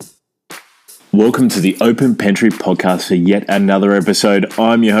Welcome to the Open Pantry podcast for yet another episode.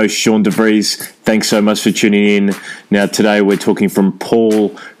 I'm your host, Sean DeVries. Thanks so much for tuning in. Now, today we're talking from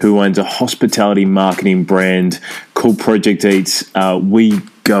Paul, who owns a hospitality marketing brand called Project Eats. We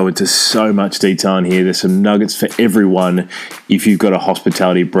go into so much detail in here. There's some nuggets for everyone. If you've got a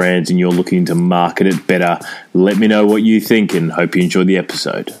hospitality brand and you're looking to market it better, let me know what you think and hope you enjoy the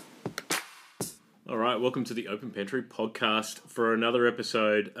episode. All right, welcome to the Open Pantry podcast for another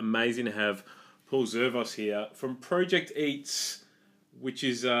episode. Amazing to have Paul Zervos here from Project Eats, which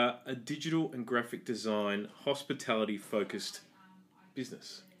is a digital and graphic design, hospitality-focused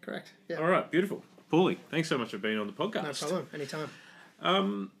business. Correct. Yeah. All right, beautiful. Paulie, thanks so much for being on the podcast. No problem.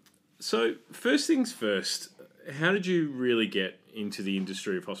 Anytime. So, first things first, how did you really get into the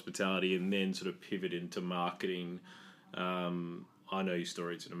industry of hospitality and then sort of pivot into marketing? I know your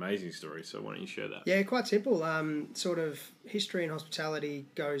story. It's an amazing story, so why don't you share that? Yeah, quite simple. Sort of history in hospitality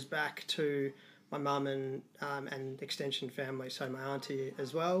goes back to my mum and extension family, so my auntie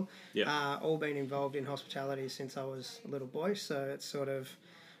as well. Yeah. All been involved in hospitality since I was a little boy, so it's sort of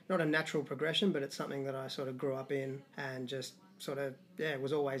not a natural progression, but it's something that I sort of grew up in and just sort of,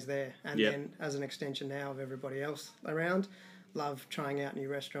 was always there. And then as an extension now of everybody else around, love trying out new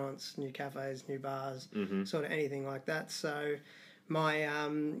restaurants, new cafes, new bars, sort of anything like that. So my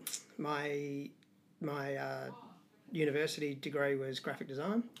university degree was graphic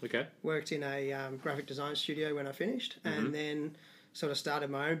design. Okay. Worked in a graphic design studio when I finished, and then sort of started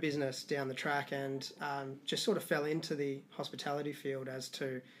my own business down the track, and just sort of fell into the hospitality field as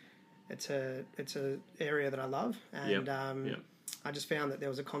to it's a area that I love, and I just found that there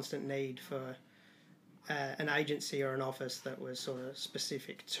was a constant need for an agency or an office that was sort of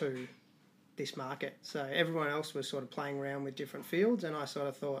specific to this market. So everyone else was sort of playing around with different fields, and I sort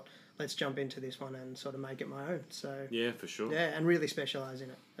of thought, let's jump into this one and sort of make it my own. So Yeah, for sure. yeah, and really specialise in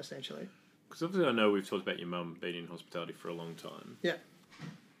it, essentially. Because obviously I know we've talked about your mum being in hospitality for a long time. Yeah.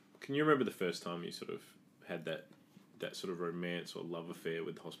 Can you remember the first time you sort of had that sort of romance or love affair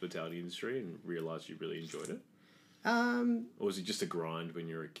with the hospitality industry and realised you really enjoyed it? Or was it just a grind when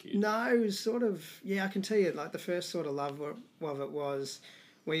you were a kid? No, it was sort of, I can tell you, like the first sort of love of it was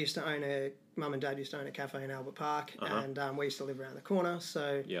we used to own mum and dad used to own a cafe in Albert Park, and we used to live around the corner,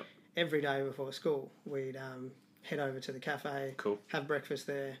 so every day before school we'd head over to the cafe, have breakfast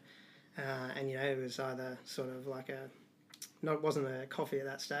there, and it was either sort of like it wasn't a coffee at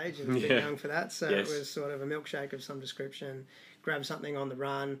that stage, it was a bit young for that, so it was sort of a milkshake of some description, grab something on the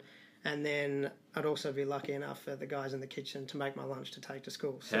run, and then I'd also be lucky enough for the guys in the kitchen to make my lunch to take to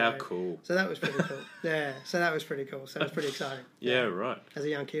school. So, how cool. So that was pretty cool. So that was pretty cool. So it was pretty exciting. Yeah, right. As a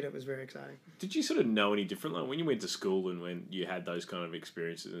young kid, it was very exciting. Did you sort of know any different? Like when you went to school and when you had those kind of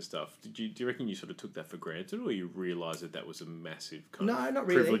experiences and stuff, do you reckon you sort of took that for granted, or you realised that was a massive kind of not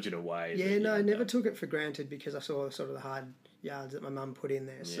really. privilege in a way? Yeah, no, I never took it for granted because I saw sort of the hard yards that my mum put in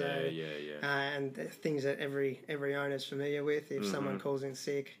there. And the things that every owner's familiar with. If someone calls in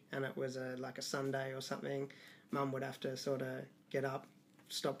sick and it was like a Sunday or something, mum would have to sort of get up,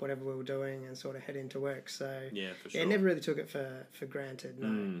 stop whatever we were doing, and sort of head into work. So for sure. Never really took it for granted,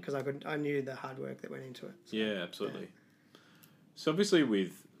 no, because I knew the hard work that went into it. So, yeah, absolutely. Yeah. So obviously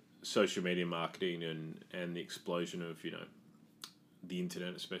with social media marketing and the explosion of the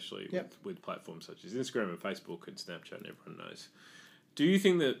internet, especially with platforms such as Instagram and Facebook and Snapchat, and everyone knows. Do you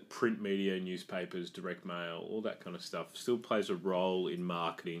think that print media, newspapers, direct mail, all that kind of stuff still plays a role in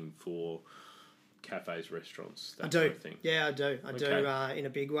marketing for cafes, restaurants, that sort of thing? Yeah, I do. I do in a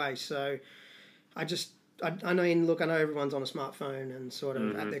big way. So I know everyone's on a smartphone and sort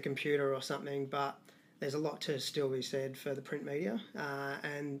of at their computer or something, but there's a lot to still be said for the print media,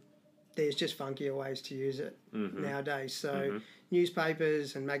 and there's just funkier ways to use it nowadays. So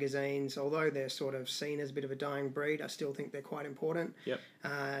newspapers and magazines, although they're sort of seen as a bit of a dying breed, I still think they're quite important. Yep.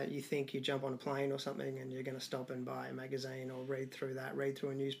 You think you jump on a plane or something and you're going to stop and buy a magazine or read through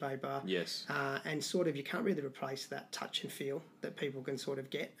a newspaper. Yes. And sort of you can't really replace that touch and feel that people can sort of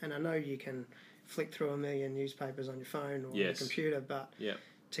get. And I know you can flick through a million newspapers on your phone or your computer, but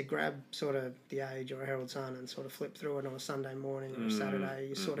to grab sort of The Age or Herald Sun and sort of flip through it on a Sunday morning or a Saturday,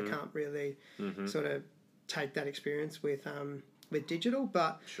 you sort of can't really sort of take that experience with digital.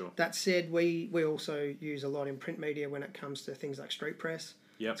 But that said, we also use a lot in print media when it comes to things like street press.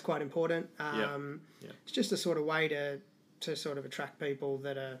 Yep. It's quite important. It's just a sort of way to sort of attract people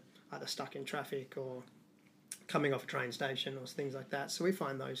that are either stuck in traffic or coming off a train station or things like that. So we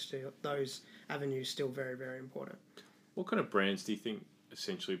find those avenues still very, very important. What kind of brands do you think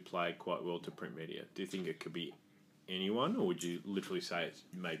essentially play quite well to print media? Do you think it could be anyone, or would you literally say it's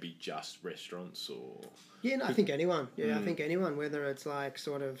maybe just restaurants? Or I think anyone. I think anyone, whether it's like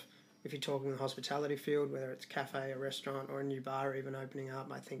sort of if you're talking the hospitality field, whether it's a cafe, a restaurant, or a new bar even opening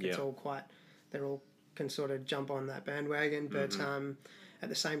up, I think it's all they're all can sort of jump on that bandwagon. But at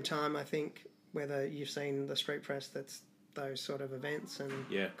the same time, I think whether you've seen the street press, that's those sort of events and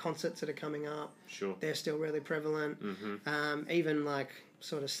concerts that are coming up, they're still really prevalent. Even like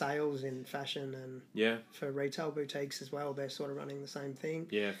sort of sales in fashion and for retail boutiques as well, they're sort of running the same thing.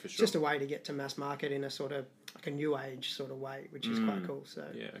 Yeah, for sure. Just a way to get to mass market in a sort of like a new age sort of way, which is quite cool. So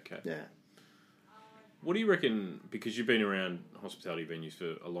what do you reckon, because you've been around hospitality venues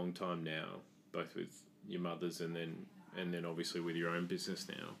for a long time now, both with your mother's and then obviously with your own business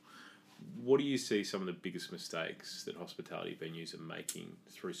now, what do you see some of the biggest mistakes that hospitality venues are making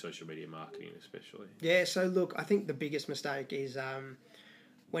through social media marketing especially? Yeah, so look, I think the biggest mistake is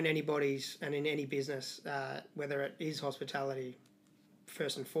when anybody's, and in any business, whether it is hospitality,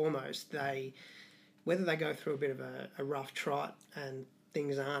 first and foremost, whether they go through a bit of a rough trot and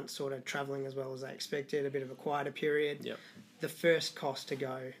things aren't sort of travelling as well as they expected, a bit of a quieter period, the first cost to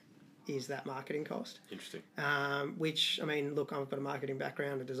go is that marketing cost. Interesting. Which, I mean, look, I've got a marketing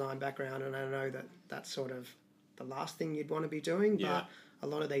background, a design background, and I know that that's sort of the last thing you'd want to be doing, but a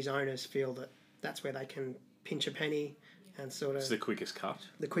lot of these owners feel that that's where they can pinch a penny and sort of... It's the quickest cut.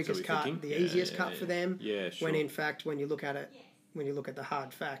 The quickest cut, thinking? the easiest cut for them. Yeah, sure. When in fact, when you look at it, when you look at the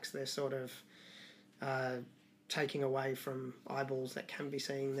hard facts, they're sort of taking away from eyeballs that can be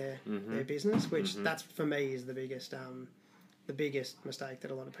seeing their business, which that's, for me, is the biggest mistake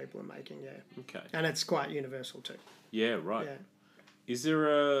that a lot of people are making, Okay. And it's quite universal too. Yeah, right. Yeah. Is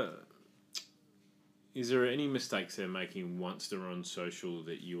there any mistakes they're making once they're on social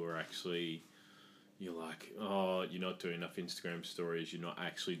that you're like, oh, you're not doing enough Instagram stories, you're not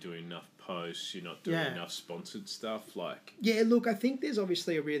actually doing enough posts, you're not doing enough sponsored stuff, like... Yeah, look, I think there's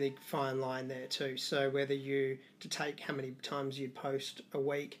obviously a really fine line there too. So whether to take how many times you post a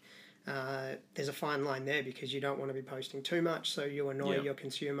week, there's a fine line there because you don't want to be posting too much, so you annoy your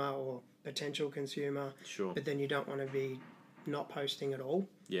consumer or potential consumer. Sure. But then you don't want to be not posting at all.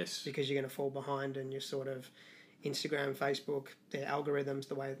 Yes. Because you're going to fall behind, and you're sort of Instagram, Facebook, their algorithms,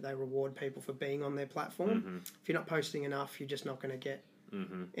 the way that they reward people for being on their platform. If you're not posting enough, you're just not going to get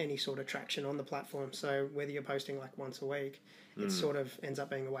any sort of traction on the platform. So whether you're posting like once a week, it sort of ends up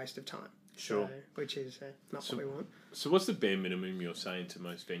being a waste of time. Sure. So, which is not what we want. So what's the bare minimum you're saying to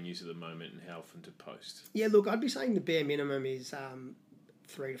most venues at the moment, and how often to post? Yeah, look, I'd be saying the bare minimum is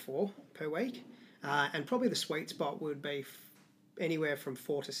 3 to 4 per week. And probably the sweet spot would be anywhere from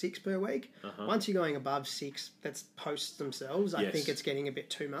 4 to 6 per week. Once you're going above 6, that's posts themselves. I think it's getting a bit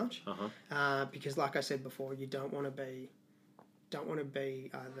too much. Because like I said before, you don't want to be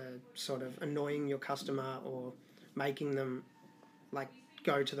either sort of annoying your customer or making them like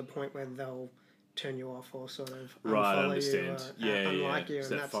go to the point where they'll turn you off or sort of unfollow you or unlike you.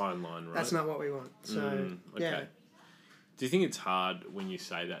 It's and that fine line, right? That's not what we want. So okay. Do you think it's hard when you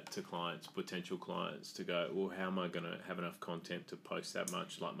say that to clients, potential clients, to go, well, how am I going to have enough content to post that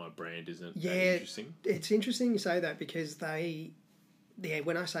much? Like, my brand isn't that interesting? It's interesting you say that because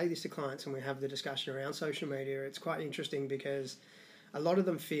when I say this to clients and we have the discussion around social media, it's quite interesting because a lot of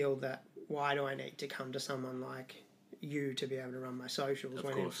them feel that, why do I need to come to someone like you to be able to run my socials? Of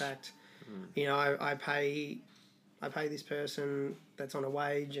when course. In fact, you know, I pay this person that's on a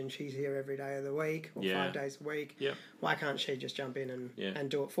wage and she's here every day of the week or 5 days a week. Yep. Why can't she just jump in and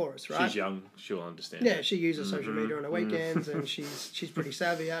do it for us, right? She's young, she'll understand. Yeah, she uses social media on her weekends and she's pretty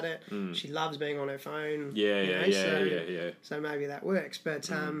savvy at it. She loves being on her phone. So maybe that works. But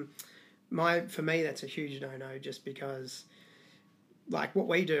for me, that's a huge no-no just because like what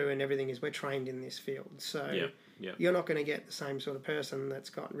we do and everything is we're trained in this field. So you're not going to get the same sort of person that's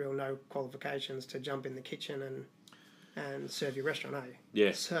got no qualifications to jump in the kitchen and serve your restaurant, are you?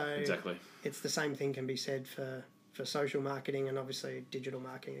 Yes, so exactly. It's the same thing can be said for social marketing and obviously digital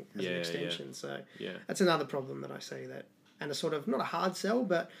marketing as an extension. So that's another problem that I see, that, and a sort of not a hard sell,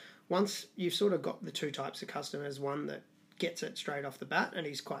 but once you've sort of got the two types of customers, one that gets it straight off the bat and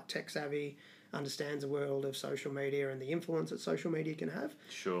he's quite tech savvy, understands the world of social media and the influence that social media can have.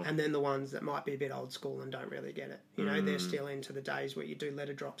 Sure. And then the ones that might be a bit old school and don't really get it. You know, they're still into the days where you do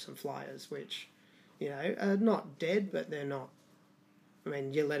letter drops and flyers, which, you know, are not dead, but they're not. I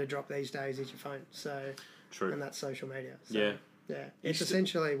mean, your letter drop these days is your phone. So, true. And that's social media. So, yeah. It's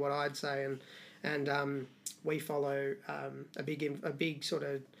essentially what I'd say. And we follow a big sort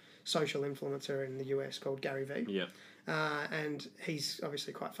of social influencer in the US called Gary Vee. Yeah. And he's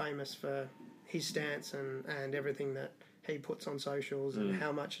obviously quite famous for his stance and everything that he puts on socials and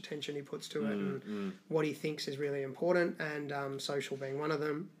how much attention he puts to it and what he thinks is really important, and social being one of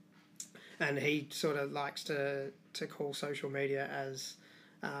them. And he sort of likes to call social media as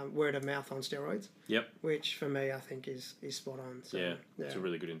word of mouth on steroids. Yep. Which for me, I think is spot on. So, yeah, it's a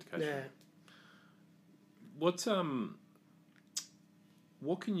really good indication. Yeah. What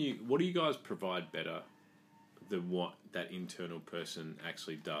do you guys provide better than what that internal person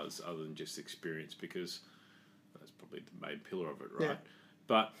actually does, other than just experience? Because that's probably the main pillar of it, right? Yeah.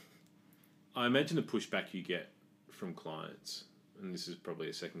 But I imagine the pushback you get from clients, and this is probably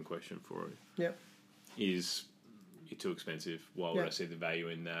a second question for you. Yep. Is you're too expensive. Why would I see the value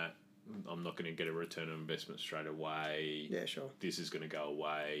in that? I'm not going to get a return on investment straight away. Yeah, sure. This is going to go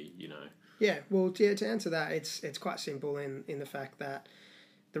away, you know. Yeah, well, to answer that, it's quite simple in the fact that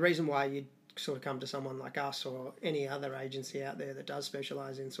the reason why you'd sort of come to someone like us or any other agency out there that does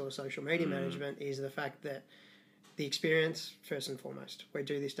specialise in sort of social media management is the fact that the experience, first and foremost. We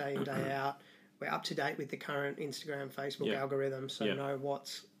do this day in, day out. We're up to date with the current Instagram, Facebook algorithm, so know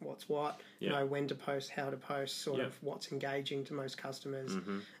what's what, know when to post, how to post, sort of what's engaging to most customers.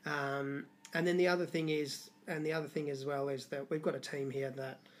 And then the other thing as well is that we've got a team here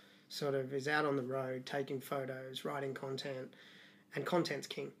that sort of is out on the road, taking photos, writing content, and content's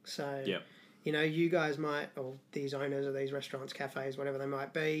king. So, you know, you guys might, or these owners of these restaurants, cafes, whatever they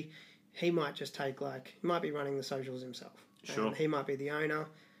might be, he might just take he might be running the socials himself. Sure. He might be the owner.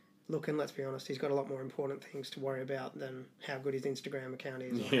 Look, and let's be honest, he's got a lot more important things to worry about than how good his Instagram account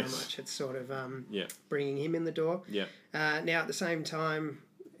is or how much it's sort of bringing him in the door. Yeah. Now, at the same time,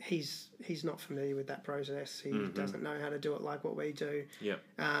 he's not familiar with that process. He doesn't know how to do it like what we do. Yeah.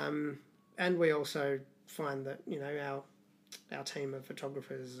 And we also find that, you know, our team of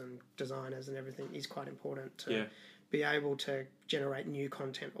photographers and designers and everything is quite important to be able to generate new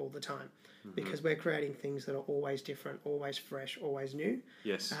content all the time. Because we're creating things that are always different, always fresh, always new.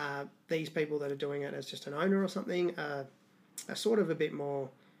 Yes. These people that are doing it as just an owner or something are sort of a bit more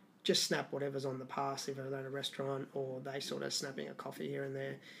just snap whatever's on the pass if they're at a restaurant, or they sort of snapping a coffee here and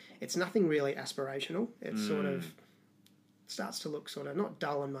there. It's nothing really aspirational. It's sort of starts to look sort of not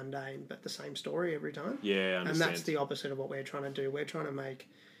dull and mundane, but the same story every time. Yeah, I understand. And that's the opposite of what we're trying to do. We're trying to make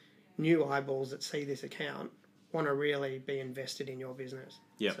new eyeballs that see this account want to really be invested in your business.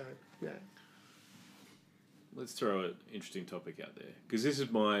 Yeah. So, yeah. Let's throw an interesting topic out there, because this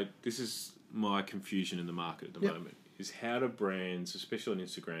is my confusion in the market at the moment, is how do brands, especially on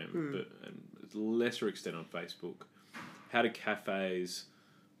Instagram, but and to a lesser extent on Facebook, how do cafes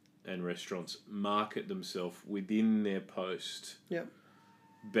and restaurants market themselves within their post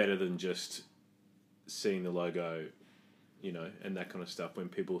better than just seeing the logo, you know, and that kind of stuff when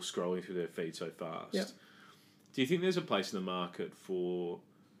people are scrolling through their feed so fast? Yep. Do you think there's a place in the market for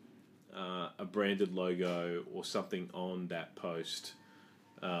a branded logo or something on that post,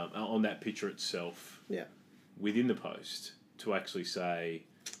 on that picture itself, within the post, to actually say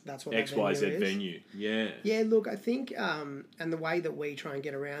that's what XYZ venue? Yeah. Yeah, look, I think, and the way that we try and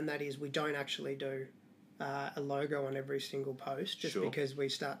get around that is we don't actually do a logo on every single post, just because we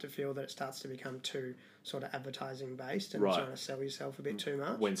start to feel that it starts to become too sort of advertising based and trying to sell yourself a bit too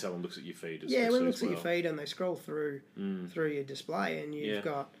much. When someone looks at your feed, when they look at your feed and they scroll through your display, and you've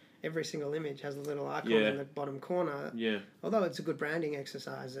got every single image has a little icon in the bottom corner. Yeah. Although it's a good branding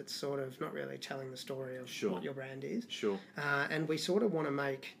exercise, it's sort of not really telling the story of what your brand is. Sure. And we sort of want to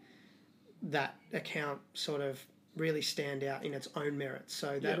make that account sort of really stand out in its own merits.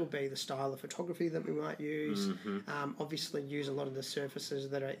 So that'll be the style of photography that we might use. Obviously use a lot of the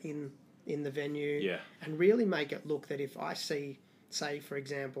surfaces that are in the venue. And really make it look that if I see, say, for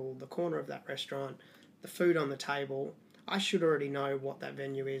example, the corner of that restaurant, the food on the table, I should already know what that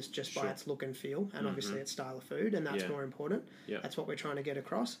venue is just by its look and feel, and obviously its style of food, and that's more important. That's what we're trying to get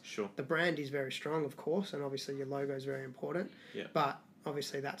across. The brand is very strong, of course, and obviously your logo is very important. But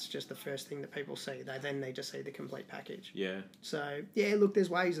obviously that's just the first thing that people see. They then need to see the complete package. So, look, there's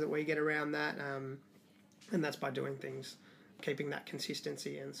ways that we get around that, and that's by doing things, keeping that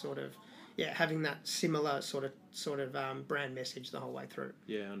consistency and sort of, having that similar sort of brand message the whole way through.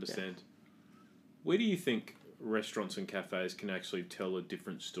 Yeah, I understand. Where do you think restaurants and cafes can actually tell a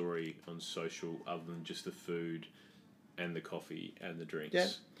different story on social other than just the food and the coffee and the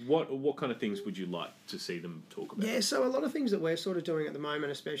drinks? What kind of things would you like to see them talk about? So a lot of things that we're sort of doing at the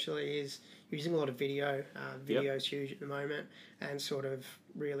moment especially is using a lot of video. Video is huge at the moment, and sort of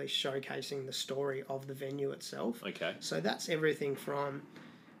really showcasing the story of the venue itself. Okay. So that's everything from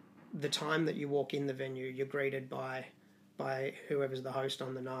the time that you walk in the venue, you're greeted by whoever's the host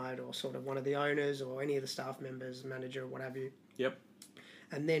on the night, or sort of one of the owners or any of the staff members, manager, what have you. Yep.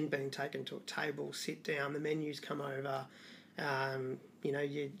 And then being taken to a table, sit down, the menus come over, you know,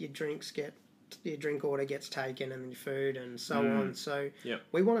 your drink order gets taken, and your food and so on. So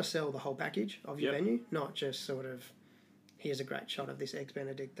we want to sell the whole package of your venue, not just sort of here's a great shot of this Eggs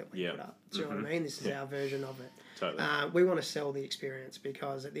Benedict that we Yeah. put up. Do you know what I mean? This is our version of it. Totally. We want to sell the experience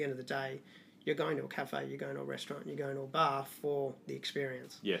because at the end of the day, you're going to a cafe, you're going to a restaurant, you're going to a bar for the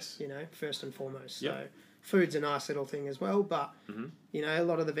experience. Yes. You know, first and foremost. Yep. So food's a nice little thing as well, but, you know, a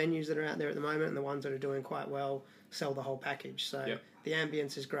lot of the venues that are out there at the moment and the ones that are doing quite well sell the whole package. So Yep. the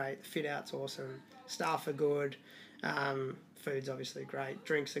ambience is great, the fit out's awesome, staff are good, food's obviously great,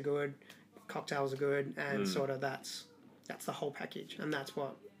 drinks are good, cocktails are good, and sort of that's the whole package, and that's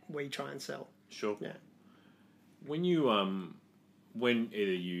what we try and sell. Sure. Yeah. When you when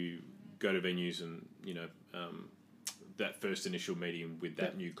either you go to venues and you know that first initial meeting with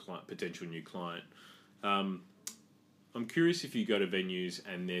that new client, potential new client, I'm curious if you go to venues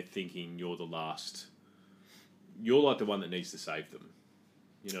and they're thinking you're like the one that needs to save them.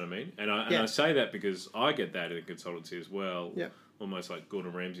 You know what I mean? And I say that because I get that in consultancy as well. Yep. Almost like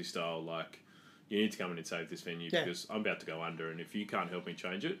Gordon Ramsay style, like you need to come in and save this venue because I'm about to go under, and if you can't help me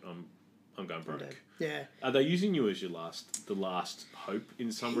change it, I'm going broke. Yeah. Are they using you as the last hope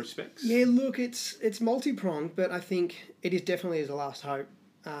in some respects? Yeah, look, it's multi-pronged, but I think it is definitely as a last hope.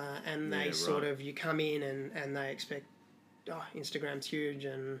 And they sort of, you come in and they expect, Instagram's huge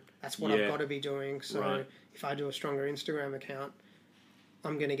and that's what I've got to be doing. So if I do a stronger Instagram account,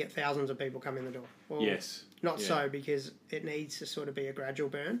 I'm going to get thousands of people come in the door. Well, yes. Not so, because it needs to sort of be a gradual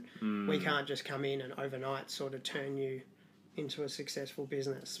burn. We can't just come in and overnight sort of turn you into a successful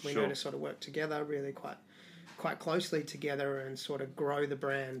business. We need to sort of work together really quite closely together and sort of grow the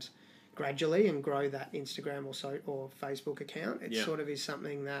brand gradually and grow that Instagram or Facebook account. It sort of is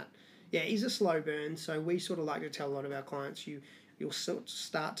something that, is a slow burn. So we sort of like to tell a lot of our clients you'll sort of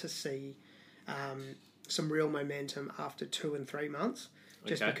start to see some real momentum after 2 and 3 months.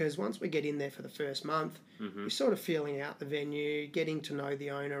 Just because once we get in there for the first month, you're sort of feeling out the venue, getting to know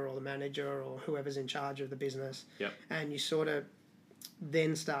the owner or the manager or whoever's in charge of the business. Yep. And you sort of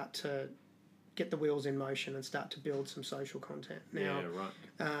then start to get the wheels in motion and start to build some social content. Now,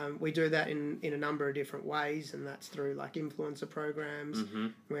 we do that in a number of different ways, and that's through like influencer programs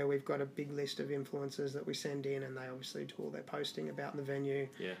where we've got a big list of influencers that we send in, and they obviously do all their posting about the venue,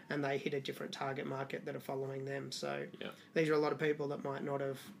 and they hit a different target market that are following them. So these are a lot of people that might not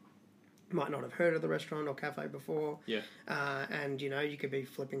have heard of the restaurant or cafe before. And you know, you could be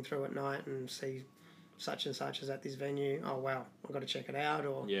flipping through at night and see such and such is at this venue. Oh wow, I've got to check it out,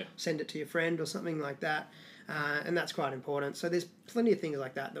 or send it to your friend or something like that. And that's quite important. So there's plenty of things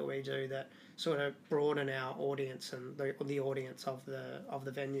like that we do that sort of broaden our audience and the audience of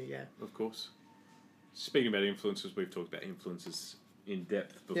the venue. Yeah, of course. Speaking about influencers, we've talked about influencers in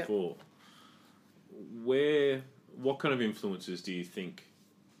depth before. What kind of influencers do you think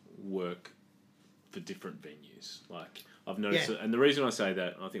work for different venues? Like I've noticed, and the reason I say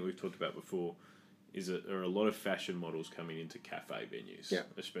that, I think we've talked about before, is that there are a lot of fashion models coming into cafe venues,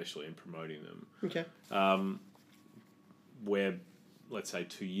 especially in promoting them. Okay. Where, let's say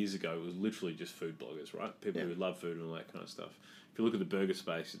 2 years ago, it was literally just food bloggers, right? People who love food and all that kind of stuff. If you look at the burger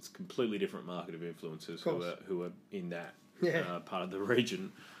space, it's a completely different market of influencers who are in that part of the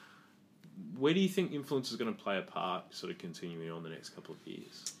region. Where do you think influencers are going to play a part sort of continuing on the next couple of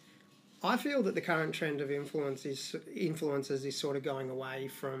years? I feel that the current trend of influencers is sort of going away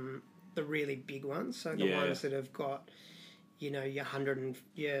from the really big ones, so the ones that have got, you know, your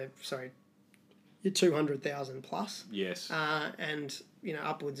 200,000 plus, and you know,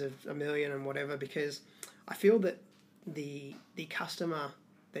 upwards of 1 million and whatever. Because I feel that the customer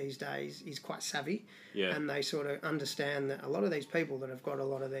these days is quite savvy, and they sort of understand that a lot of these people that have got a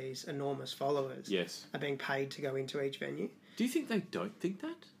lot of these enormous followers are being paid to go into each venue. Do you think they don't think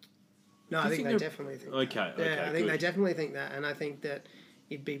that? No, I think they definitely think that. Okay, I think they definitely think that, and I think that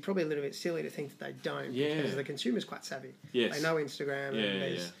it'd be probably a little bit silly to think that they don't, because the consumer's quite savvy. Yes. They know Instagram,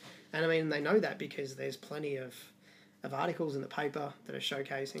 and I mean, they know that because there's plenty of articles in the paper that are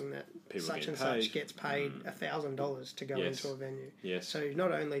showcasing that people such and such gets paid $1,000 to go into a venue. Yes. So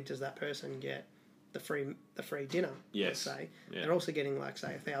not only does that person get the free dinner, let's say, they're also getting, like,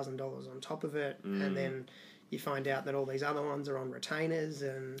 say, $1,000 on top of it, and then you find out that all these other ones are on retainers,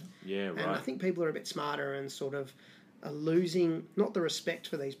 and I think people are a bit smarter and sort of are losing not the respect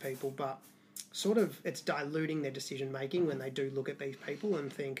for these people, but sort of it's diluting their decision making when they do look at these people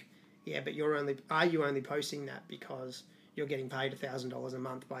and think, but are you only posting that because you're getting paid $1,000 a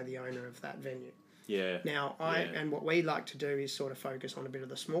month by the owner of that venue? Now and what we like to do is sort of focus on a bit of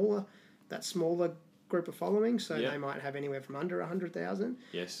that smaller group of following, so they might have anywhere from under 100,000.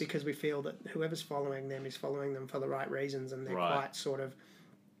 Because we feel that whoever's following them is following them for the right reasons, and they're quite sort of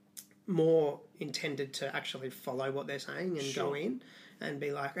more intended to actually follow what they're saying and go in and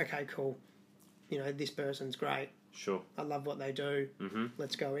be like, okay, cool, you know, this person's great, Sure. I love what they do. Mm-hmm.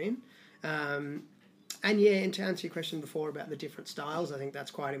 Let's go in. And yeah, and to answer your question before about the different styles, I think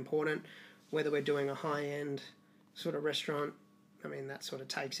that's quite important. Whether we're doing a high-end sort of restaurant, I mean, that sort of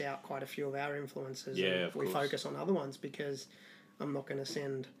takes out quite a few of our influences. Yeah, and of we course. focus on other ones because I'm not going to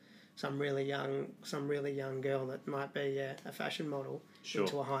send some really young girl that might be a fashion model Sure.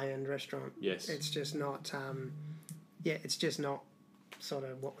 into a high-end restaurant. Yes. It's just not. It's just not sort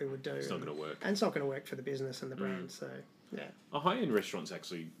of what we would do. It's not going to work. And it's not going to work for the business and the brand. So yeah. Are high-end restaurants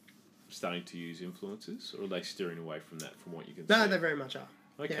actually starting to use influencers, or are they steering away from that, from what you can No, see? they very much are.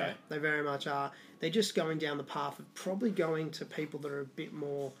 Okay. Yeah, they very much are. They're just going down the path of probably going to people that are a bit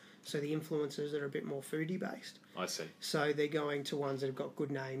more, so the influencers that are a bit more foodie based. I see. So they're going to ones that have got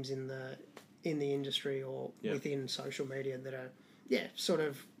good names in the industry or Yeah. within social media that are, sort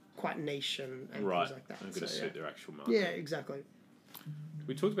of quite niche and Right. things like that. I'm going to So, suit their actual market. yeah, exactly.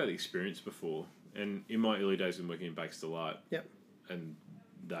 We talked about the experience before, and in my early days when working in Bakes Delight, Yep. and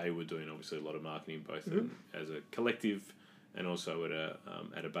they were doing obviously a lot of marketing both Mm-hmm. as a collective and also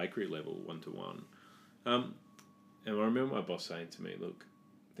at a bakery level, 1-to-1. And I remember my boss saying to me, "Look,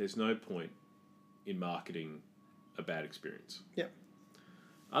 there's no point in marketing a bad experience. Yep.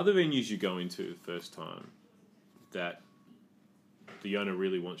 Other venues you go into the first time that the owner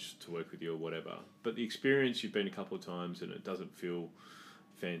really wants to work with you or whatever, but the experience, you've been a couple of times and it doesn't feel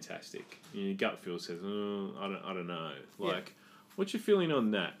fantastic. Your gut feel says, I don't know. Like, what's your feeling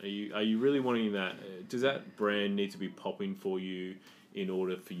on that? Are you really wanting that? Does that brand need to be popping for you in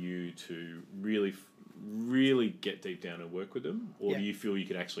order for you to really get deep down and work with them? Or do you feel you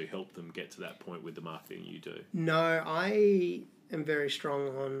can actually help them get to that point with the marketing you do? No, I am very strong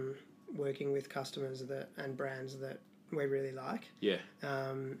on working with customers and brands that we really like. Yeah.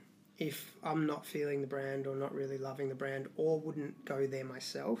 If I'm not feeling the brand or not really loving the brand or wouldn't go there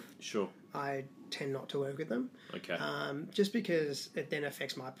myself, Sure. I tend not to work with them. Okay. Just because it then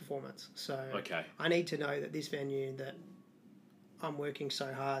affects my performance. So Okay. I need to know that this venue that I'm working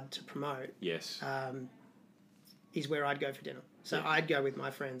so hard to promote Yes. is where I'd go for dinner. So I'd go with my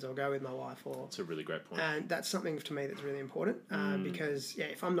friends or go with my wife or... That's a really great point. And that's something to me that's really important because,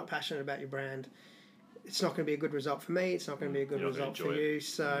 if I'm not passionate about your brand, it's not going to be a good result for me. It's not going to be a good result for you,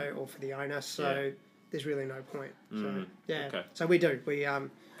 or for the owner. So there's really no point. So Okay. so we do. We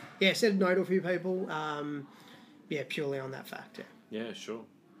said no to a few people. Purely on that fact. Yeah, sure.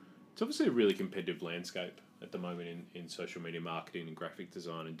 It's obviously a really competitive landscape at the moment in social media marketing and graphic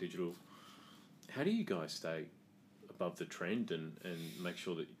design and digital. How do you guys stay above the trend and make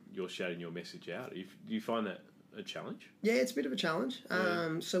sure that you're shouting your message out? Do you find that a challenge? Yeah, it's a bit of a challenge.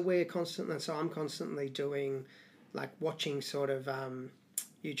 So I'm constantly doing, like, watching sort of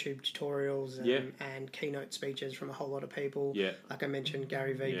YouTube tutorials and keynote speeches from a whole lot of people. Yeah. Like I mentioned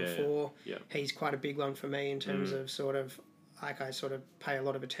Gary Vee before. Yeah. He's quite a big one for me in terms of sort of, like, I sort of pay a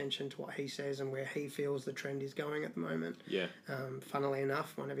lot of attention to what he says and where he feels the trend is going at the moment. Yeah. Funnily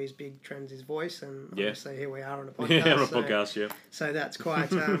enough, one of his big trends is voice, and obviously here we are on a podcast. Yeah, on a podcast, yeah. So that's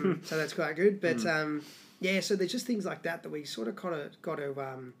quite good. But so there's just things like that we sort of got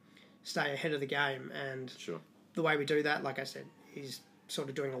to stay ahead of the game. And Sure. the way we do that, like I said, is sort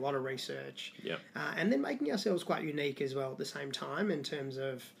of doing a lot of research. Yeah. And then making ourselves quite unique as well at the same time in terms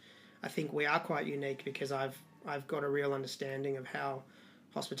of, I think we are quite unique because I've got a real understanding of how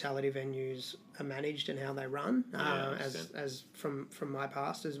hospitality venues are managed and how they run, as from my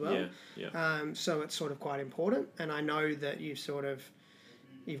past as well. So it's sort of quite important, and I know that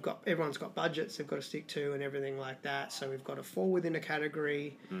everyone's got budgets they've got to stick to and everything like that. So we've got to fall within a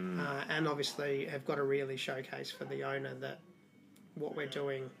category, and obviously have got to really showcase for the owner that what we're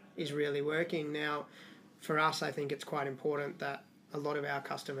doing is really working. Now, for us, I think it's quite important that a lot of our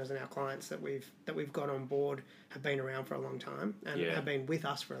customers and our clients that we've got on board have been around for a long time and have been with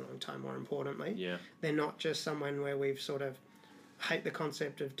us for a long time, more importantly. They're not just someone where we've sort of hate the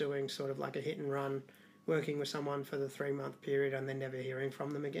concept of doing sort of like a hit and run, working with someone for the 3-month period and then never hearing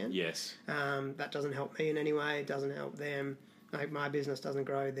from them again. Yes. That doesn't help me in any way. It doesn't help them. Like, my business doesn't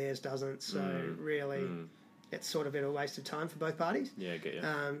grow, theirs doesn't. So really, it's sort of been a waste of time for both parties. Yeah, I get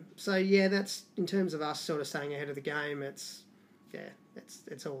you. So that's in terms of us sort of staying ahead of the game. It's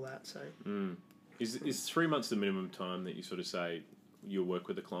all that. So is 3 months the minimum time that you sort of say you'll work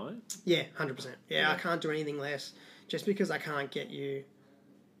with a client? Yeah, 100%. Yeah, I can't do anything less, just because I can't get you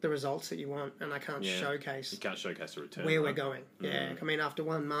the results that you want, and I can't showcase. You can't showcase the return where we're going. Yeah, I mean, after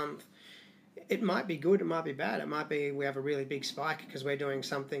 1 month, it might be good, it might be bad, it might be we have a really big spike because we're doing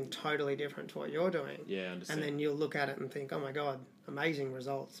something totally different to what you're doing. Yeah, I understand. And then you'll look at it and think, oh my God, amazing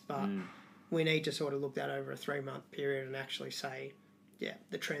results. But we need to sort of look that over a 3-month period and actually say,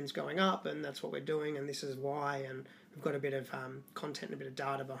 the trend's going up, and that's what we're doing, and this is why, and we've got a bit of content and a bit of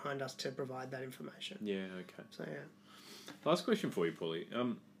data behind us to provide that information. Yeah, okay. So, Last question for you,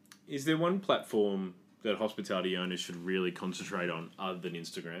 Paulie. Is there one platform that hospitality owners should really concentrate on other than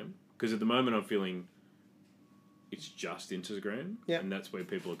Instagram? Because at the moment I'm feeling it's just Instagram, and that's where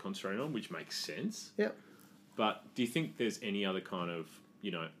people are concentrating on, which makes sense. Yep. But do you think there's any other kind of,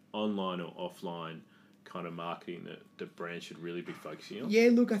 online or offline kind of marketing that the brand should really be focusing on? Yeah,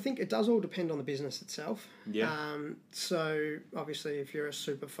 look, I think it does all depend on the business itself. Yeah. So obviously if you're a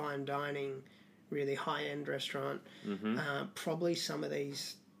super fine dining, really high-end restaurant, probably some of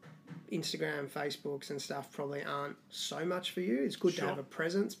these Instagram, Facebooks and stuff probably aren't so much for you. It's good to have a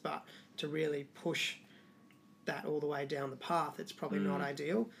presence, but to really push that all the way down the path, it's probably not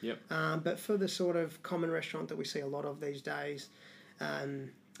ideal. Yep. But for the sort of common restaurant that we see a lot of these days,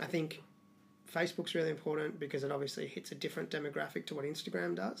 I think Facebook's really important because it obviously hits a different demographic to what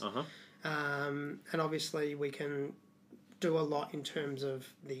Instagram does. And obviously we can do a lot in terms of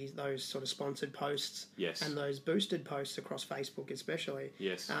those sort of sponsored posts and those boosted posts across Facebook especially.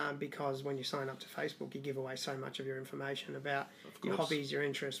 Yes. Because when you sign up to Facebook, you give away so much of your information about your hobbies, your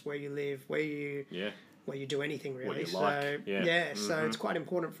interests, where you live, where you do anything really. What you so like. So it's quite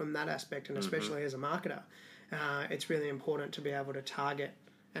important from that aspect, and especially as a marketer, it's really important to be able to target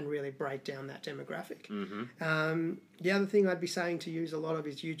and really break down that demographic. The other thing I'd be saying to use a lot of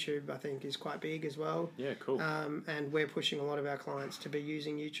is YouTube. I think is quite big as well. Yeah, cool. And we're pushing a lot of our clients to be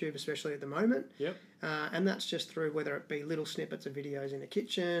using YouTube, especially at the moment. Yep. And that's just through whether it be little snippets of videos in a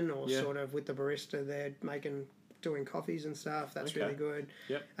kitchen or sort of with the barista there doing coffees and stuff. That's really good.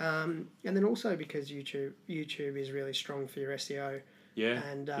 Yep. And then also because YouTube is really strong for your SEO. Yeah.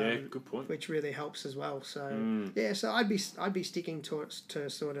 And good point. Which really helps as well. So so I'd be sticking to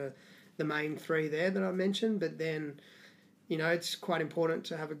sort of the main three there that I mentioned, but then it's quite important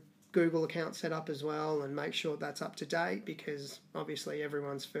to have a Google account set up as well and make sure that's up to date, because obviously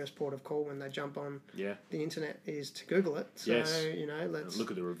everyone's first port of call when they jump on the internet is to Google it. So let's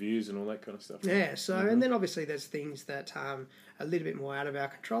look at the reviews and all that kind of stuff. Yeah. So and then obviously there's things that a little bit more out of our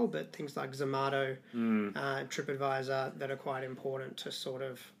control, but things like Zomato, TripAdvisor that are quite important to sort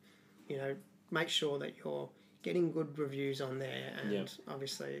of make sure that you're getting good reviews on there, and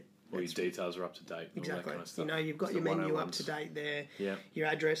obviously all your details are up to date. And exactly. All that kind of stuff. You've got your menu up to date there. Yeah. Your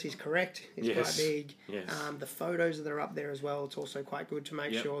address is correct. It's quite big. Yes. The photos that are up there as well, it's also quite good to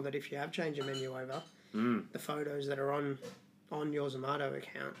make sure that if you have changed your menu over, the photos that are on your Zomato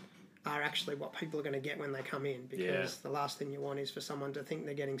account are actually what people are going to get when they come in, because the last thing you want is for someone to think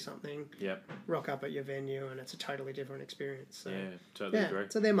they're getting something, rock up at your venue, and it's a totally different experience. So, totally agree.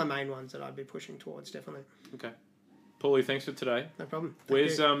 So they're my main ones that I'd be pushing towards, definitely. Okay. Paulie, thanks for today. No problem.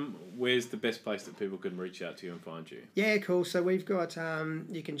 Where's the best place that people can reach out to you and find you? Yeah, cool. So we've got,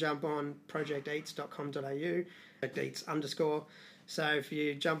 you can jump on projecteats.com.au, projecteats_. So if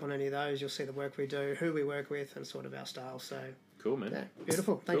you jump on any of those, you'll see the work we do, who we work with, and sort of our style. So cool, man. Yeah,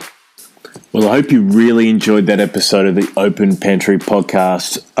 beautiful. Thanks. Well, I hope you really enjoyed that episode of the Open Pantry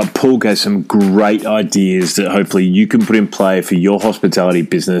podcast. Paul gave some great ideas that hopefully you can put in play for your hospitality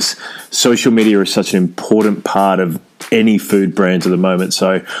business. Social media is such an important part of any food brands at the moment,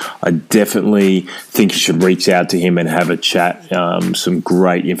 so I definitely think you should reach out to him and have a chat. Some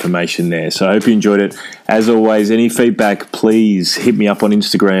great information there. So I hope you enjoyed it. As always, any feedback, please hit me up on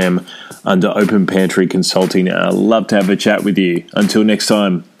Instagram under Open Pantry Consulting. I'd love to have a chat with you. Until next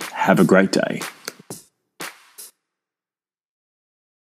time, have a great day.